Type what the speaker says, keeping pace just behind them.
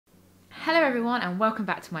Hello everyone and welcome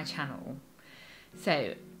back to my channel.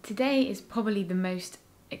 So today is probably the most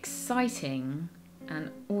exciting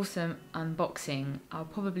and awesome unboxing I'll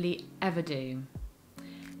probably ever do,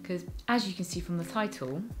 because as you can see from the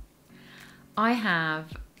title, I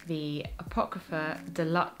have the Apocrypha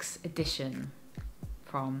Deluxe edition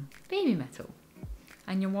from BABYMETAL,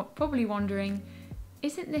 and you're probably wondering,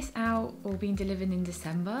 isn't this out or being delivered in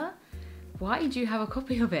December? Why do you have a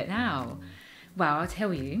copy of it now? Well, I'll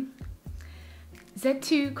tell you.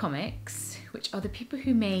 Z2 Comics, which are the people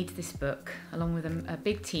who made this book, along with a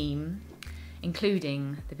big team,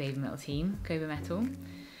 including the BABYMETAL team, BABYMETAL,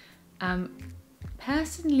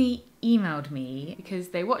 personally emailed me because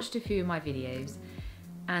they watched a few of my videos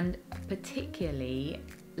and particularly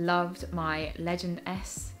loved my Legend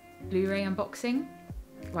S Blu-ray unboxing.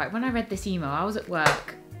 Right, when I read this email, I was at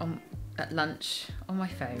work at lunch on my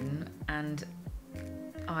phone, and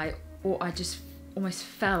I just almost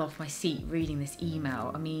fell off my seat reading this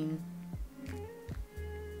email. I mean,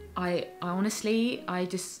 I honestly, I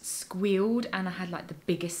just squealed and I had like the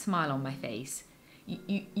biggest smile on my face.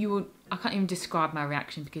 I can't even describe my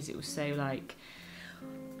reaction because it was so like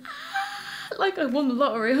I won the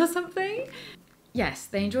lottery or something. Yes,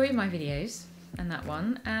 they enjoyed my videos and that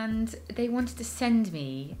one, and they wanted to send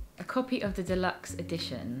me a copy of the deluxe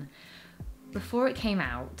edition before it came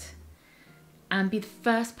out and be the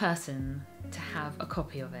first person to have a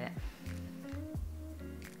copy of it.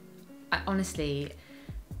 Honestly,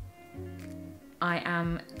 I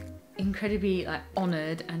am incredibly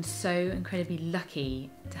honoured and so incredibly lucky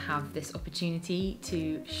to have this opportunity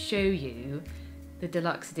to show you the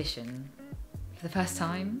deluxe edition for the first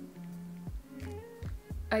time.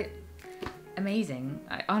 Amazing.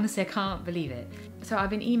 Honestly, I can't believe it. So I've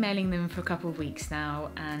been emailing them for a couple of weeks now,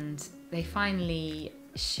 and they finally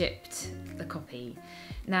shipped the copy.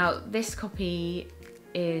 Now, this copy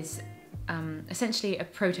is essentially a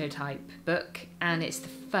prototype book, and it's the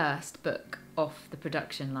first book off the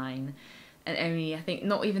production line. And only, I think,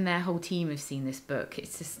 not even their whole team have seen this book.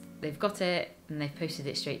 It's just, they've got it and they've posted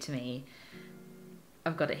it straight to me.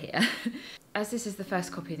 I've got it here. As this is the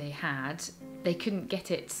first copy they had, they couldn't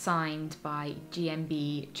get it signed by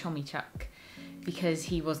GMB Chomichuk because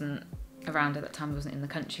he wasn't around at that time, he wasn't in the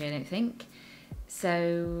country, I don't think.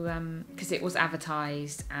 So, because it was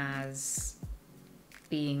advertised as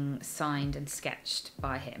being signed and sketched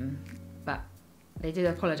by him, but they did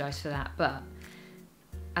apologise for that. But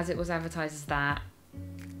as it was advertised as that,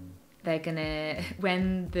 they're gonna,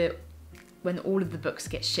 when all of the books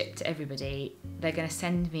get shipped to everybody, they're gonna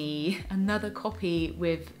send me another copy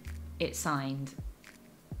with it signed.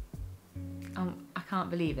 I can't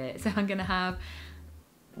believe it. So I'm gonna have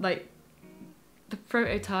like the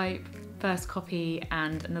prototype first copy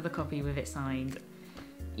and another copy with it signed.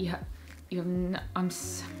 I'm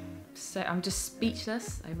just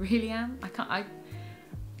speechless. I really am.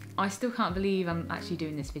 I still can't believe I'm actually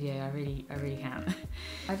doing this video. I really can't.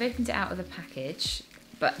 I've opened it out of the package,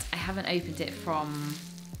 but I haven't opened it from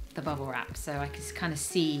the bubble wrap, so I can kind of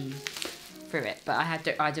see through it. But I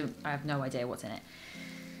have no idea what's in it.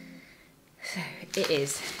 So it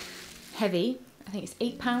is heavy. I think it's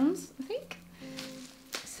 £8. I think.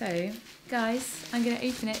 So, guys, I'm going to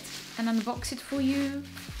open it and unbox it for you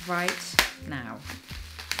right now.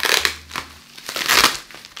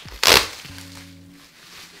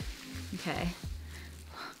 Okay.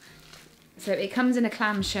 So it comes in a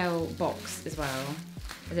clamshell box as well.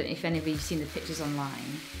 I don't know if any of you have seen the pictures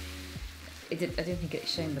online. I don't think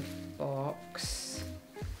it's showing the box.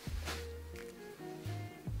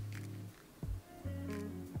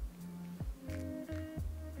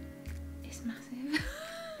 It's massive.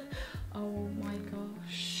 Oh my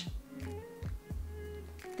gosh.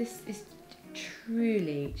 This is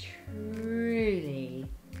truly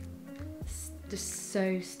just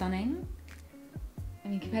so stunning. I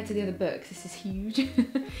mean, compared to the other books, this is huge.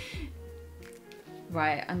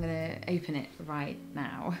 Right, I'm gonna open it right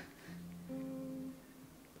now.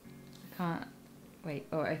 I can't, wait,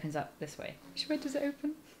 oh, it opens up this way. Which way does it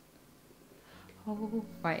open? Oh,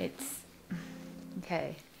 right, it's,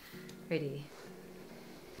 okay, ready.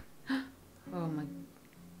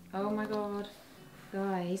 Oh my god,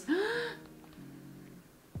 guys.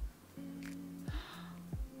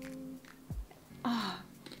 Oh,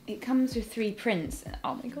 it comes with 3 prints.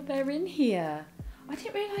 Oh my god, they're in here. I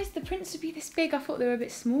didn't realise the prints would be this big. I thought they were a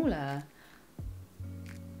bit smaller.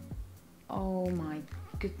 Oh my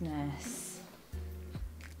goodness.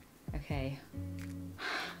 Okay.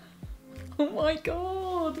 Oh my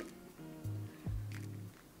god.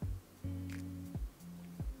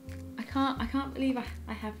 I can't believe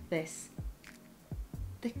I have this.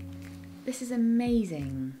 This is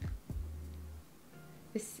amazing.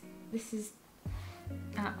 This is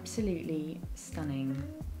absolutely stunning.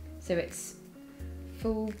 So it's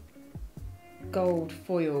full gold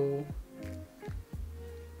foil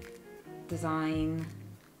design.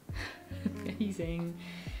 Amazing.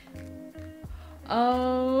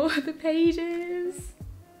 Oh, the pages.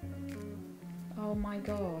 Oh my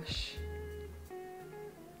gosh.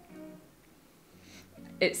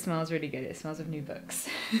 It smells really good. It smells of new books.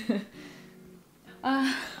 The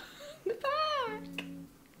back.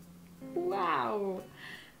 Wow.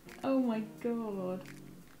 Oh my god.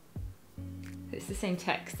 It's the same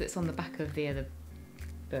text that's on the back of the other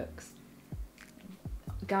books.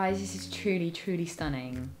 Guys, this is truly, truly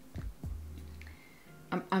stunning.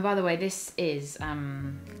 And by the way, this is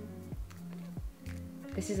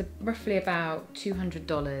roughly about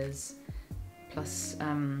 $200 plus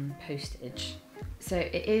postage. So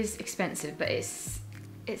it is expensive, but it's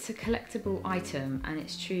a collectible item and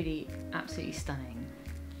it's truly absolutely stunning.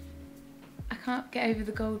 I can't get over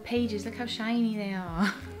the gold pages. Look how shiny they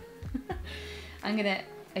are. I'm gonna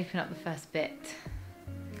open up the first bit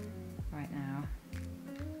right now. I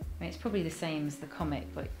mean, it's probably the same as the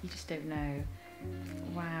comic, but you just don't know.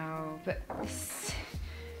 Wow, but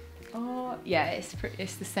oh yeah,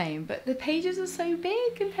 it's the same, but the pages are so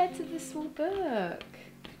big compared to this small book.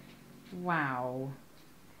 Wow.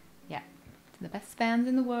 Yeah, the best fans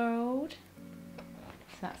in the world.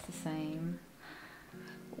 So that's the same.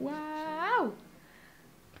 Wow.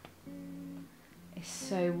 It's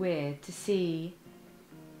so weird to see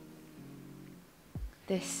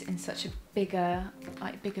this in such a bigger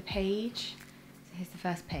page. So here's the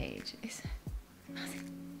first page.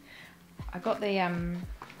 I got the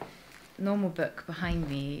normal book behind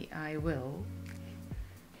me. I will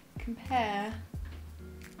compare.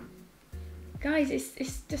 Guys,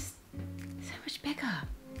 it's just so much bigger.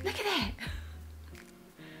 Look at it.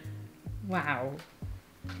 Wow.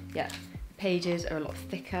 Yeah, the pages are a lot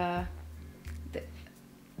thicker.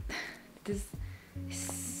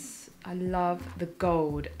 I love the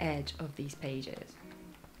gold edge of these pages.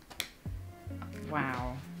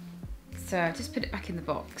 Wow. So I just put it back in the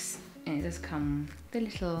box, and it does come with a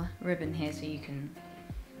little ribbon here so you can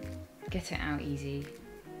get it out easy.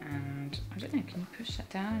 And I don't know, can you push that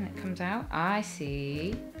down and it comes out? I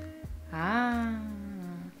see. Ah.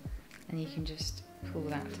 And you can just pull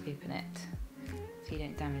that to open it so you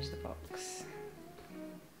don't damage the box.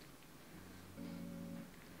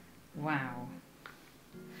 Wow.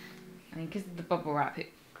 I mean, because of the bubble wrap,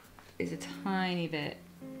 it is a tiny bit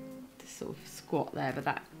sort of squat there, but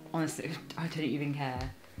that, honestly, I don't even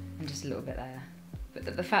care. I'm just a little bit there.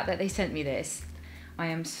 But the fact that they sent me this, I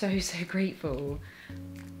am so, so grateful.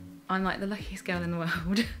 I'm like the luckiest girl in the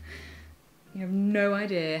world. You have no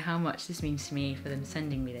idea how much this means to me for them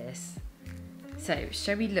sending me this. So,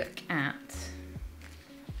 shall we look at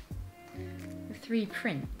the 3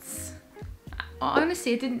 prints?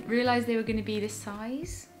 Honestly, I didn't realise they were going to be this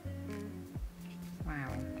size.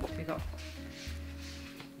 Wow. We got...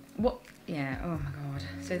 What? Yeah, oh my god.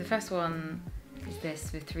 So the first one is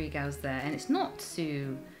this with 3 girls there. And it's not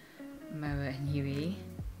Sue, Moa and Yui.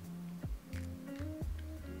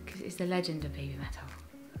 Because it's the legend of BABYMETAL.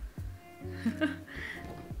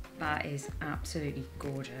 That is absolutely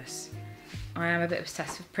gorgeous. I am a bit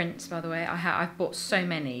obsessed with prints, by the way. I've bought so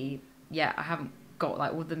many. Yeah, I haven't got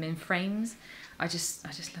like all of them in frames. I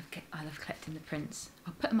love collecting the prints.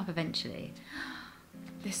 I'll put them up eventually.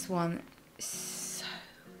 This one is so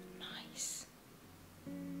nice.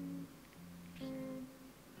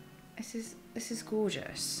 This is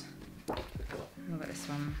gorgeous. Look at this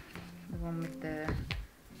one. The one with the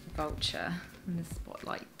vulture and the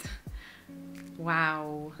spotlight.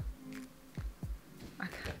 Wow.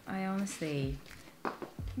 I honestly...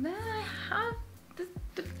 There I have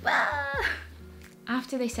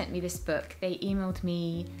After they sent me this book, they emailed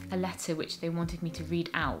me a letter which they wanted me to read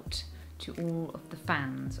out to all of the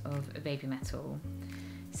fans of BABYMETAL.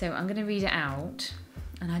 So I'm going to read it out.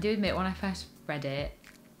 And I do admit, when I first read it,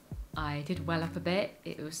 I did well up a bit.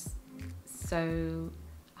 It was so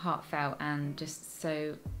heartfelt and just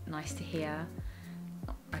so nice to hear.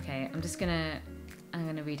 Okay, I'm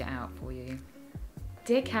gonna read it out for you.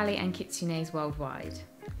 Dear Callie and Kitsunes worldwide,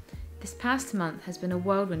 this past month has been a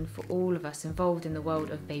whirlwind for all of us involved in the world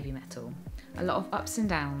of BABYMETAL. A lot of ups and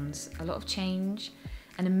downs, a lot of change,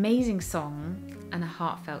 an amazing song, and a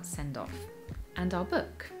heartfelt send-off. And our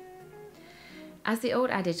book. As the old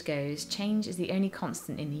adage goes, change is the only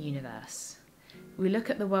constant in the universe. We look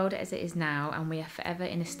at the world as it is now, and we are forever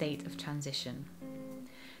in a state of transition.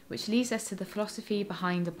 Which leads us to the philosophy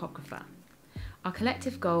behind Apocrypha. Our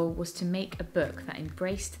collective goal was to make a book that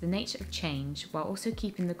embraced the nature of change while also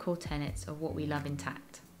keeping the core tenets of what we love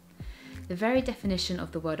intact. The very definition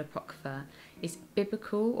of the word Apocrypha is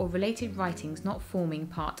biblical or related writings not forming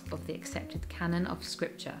part of the accepted canon of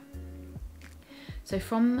scripture. So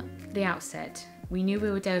from the outset, we knew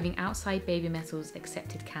we were delving outside BABYMETAL's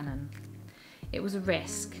accepted canon. It was a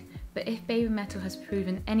risk, but if BABYMETAL has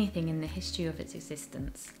proven anything in the history of its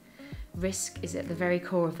existence, risk is at the very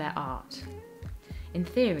core of their art. In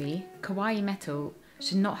theory, kawaii metal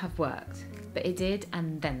should not have worked, but it did,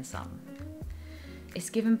 and then some. It's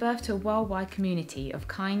given birth to a worldwide community of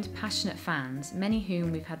kind, passionate fans, many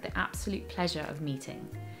whom we've had the absolute pleasure of meeting.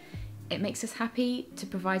 It makes us happy to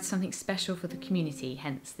provide something special for the community,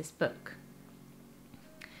 hence this book.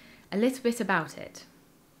 A little bit about it.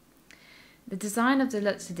 The design of the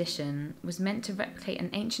Deluxe edition was meant to replicate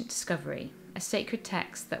an ancient discovery, a sacred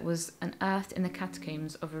text that was unearthed in the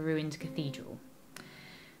catacombs of a ruined cathedral,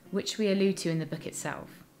 which we allude to in the book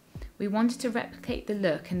itself. We wanted to replicate the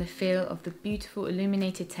look and the feel of the beautiful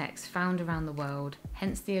illuminated text found around the world,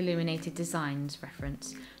 hence the illuminated designs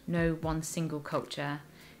reference, no one single culture,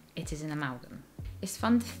 it is an amalgam. It's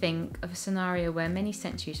fun to think of a scenario where many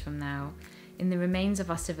centuries from now, in the remains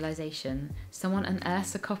of our civilization, someone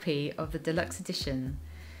unearths a copy of the Deluxe edition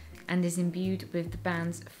and is imbued with the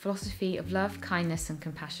band's philosophy of love, kindness and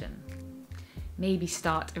compassion. Maybe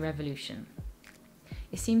start a revolution.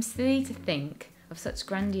 It seems silly to think of such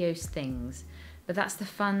grandiose things, but that's the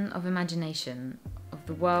fun of imagination, of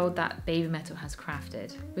the world that BABYMETAL has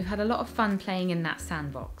crafted. We've had a lot of fun playing in that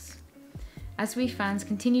sandbox. As we fans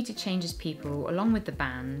continue to change as people, along with the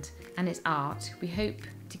band and its art, we hope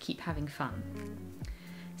to keep having fun.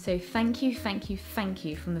 So thank you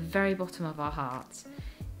from the very bottom of our hearts.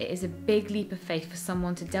 It is a big leap of faith for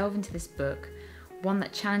someone to delve into this book, one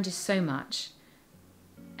that challenges so much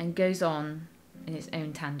and goes on in its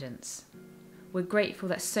own tangents. We're grateful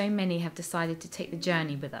that so many have decided to take the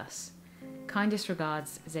journey with us. Kindest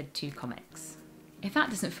regards, Z2 Comics. If that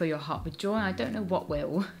doesn't fill your heart with joy, I don't know what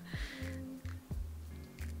will.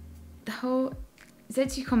 The whole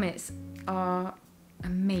Z2 Comics are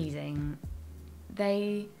amazing.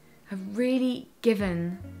 They have really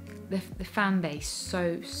given the fan base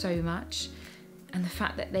so much, and the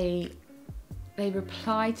fact that they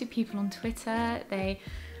reply to people on Twitter, they're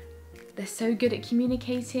so good at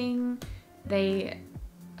communicating. They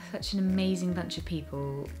are such an amazing bunch of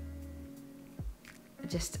people,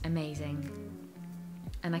 just amazing,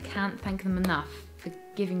 and I can't thank them enough for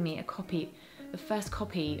giving me a copy, the first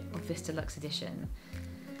copy of this Deluxe edition.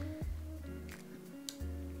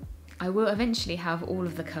 I will eventually have all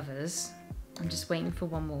of the covers. I'm just waiting for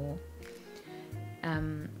one more.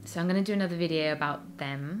 So I'm going to do another video about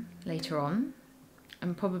them later on,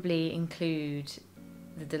 and probably include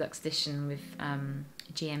the Deluxe edition with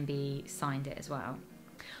GMB signed it as well.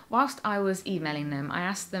 Whilst I was emailing them, I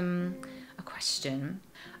asked them a question.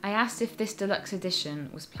 I asked if this Deluxe edition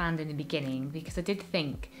was planned in the beginning, because I did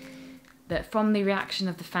think that from the reaction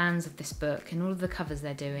of the fans of this book and all of the covers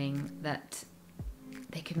they're doing, that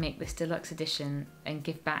they could make this Deluxe edition and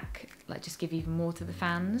give back, like just give even more to the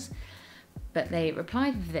fans. But they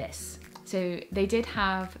replied with this. So they did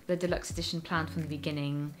have the Deluxe edition planned from the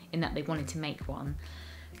beginning, in that they wanted to make one,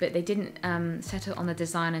 but they didn't settle on the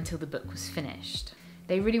design until the book was finished.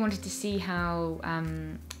 They really wanted to see how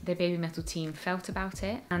their BABYMETAL team felt about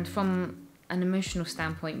it, and from an emotional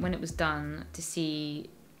standpoint, when it was done, to see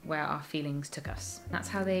where our feelings took us. That's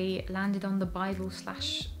how they landed on the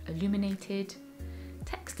Bible/illuminated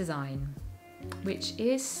text design, which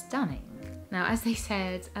is stunning. Now, as they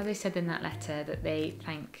said in that letter, that they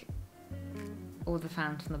thank all the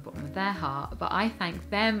fans from the bottom of their heart, but I thank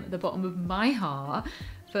them at the bottom of my heart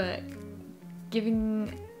for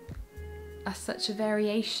giving us such a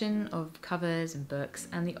variation of covers and books,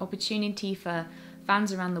 and the opportunity for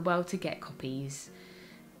fans around the world to get copies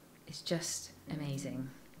is just amazing.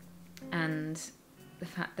 And the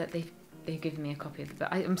fact that they've given me a copy of the book,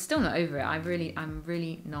 I'm still not over it. I'm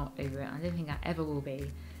really not over it. I don't think I ever will be.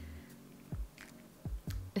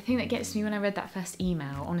 The thing that gets me when I read that first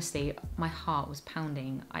email, honestly, my heart was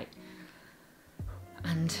pounding.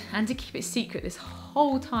 And to keep it secret this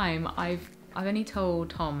whole time, I've only told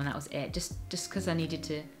Tom, and that was it, just because I needed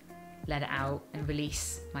to let it out and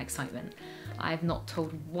release my excitement. I've not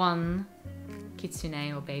told one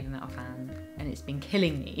Kitsune or BABYMETAL fan, and it's been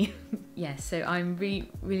killing me. Yeah, so I'm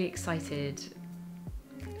really excited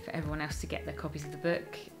for everyone else to get their copies of the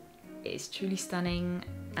book. It's truly stunning.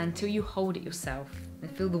 Until you hold it yourself and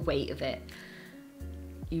feel the weight of it,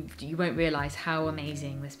 you won't realise how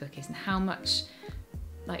amazing this book is, and how much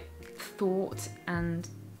like thought and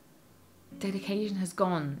dedication has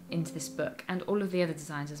gone into this book and all of the other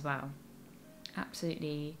designs as well.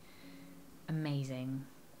 Absolutely amazing.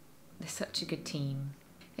 They're such a good team.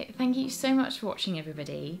 Thank you so much for watching,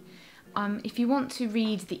 everybody. If you want to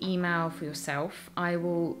read the email for yourself, I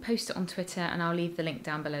will post it on Twitter and I'll leave the link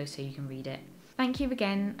down below so you can read it. Thank you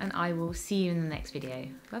again, and I will see you in the next video.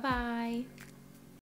 Bye bye.